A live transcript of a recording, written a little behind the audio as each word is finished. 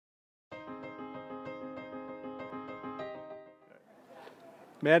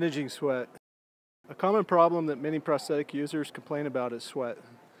Managing sweat. A common problem that many prosthetic users complain about is sweat.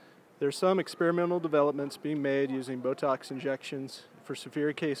 There are some experimental developments being made using Botox injections for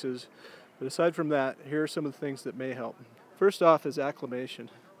severe cases, but aside from that, here are some of the things that may help. First off is acclimation.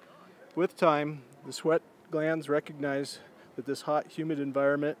 With time, the sweat glands recognize that this hot, humid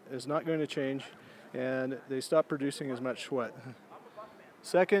environment is not going to change, and they stop producing as much sweat.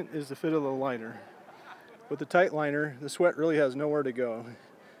 Second is the fit of the liner. With a tight liner, the sweat really has nowhere to go.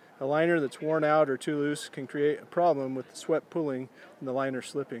 A liner that's worn out or too loose can create a problem with the sweat pooling and the liner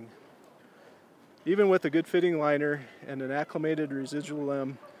slipping. Even with a good fitting liner and an acclimated residual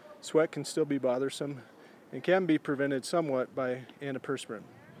limb, sweat can still be bothersome and can be prevented somewhat by antiperspirant.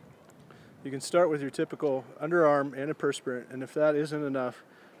 You can start with your typical underarm antiperspirant, and if that isn't enough,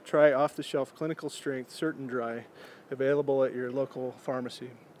 try off-the-shelf clinical strength Certain Dry available at your local pharmacy.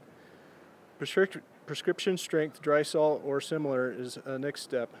 Prescription strength dry salt or similar is a next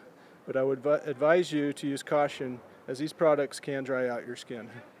step, but I would advise you to use caution as these products can dry out your skin.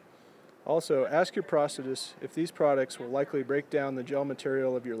 Also, ask your prosthetist if these products will likely break down the gel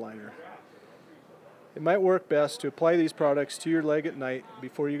material of your liner. It might work best to apply these products to your leg at night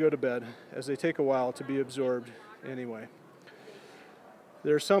before you go to bed, as they take a while to be absorbed anyway.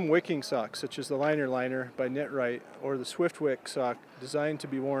 There are some wicking socks, such as the Liner by Knit Right or the Swift Wick sock, designed to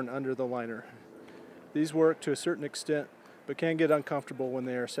be worn under the liner. These work to a certain extent, but can get uncomfortable when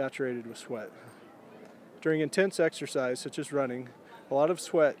they are saturated with sweat. During intense exercise, such as running, a lot of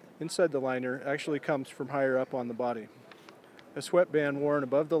sweat inside the liner actually comes from higher up on the body. A sweatband worn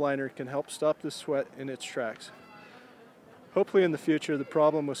above the liner can help stop this sweat in its tracks. Hopefully in the future, the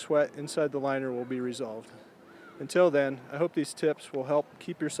problem with sweat inside the liner will be resolved. Until then, I hope these tips will help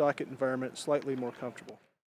keep your socket environment slightly more comfortable.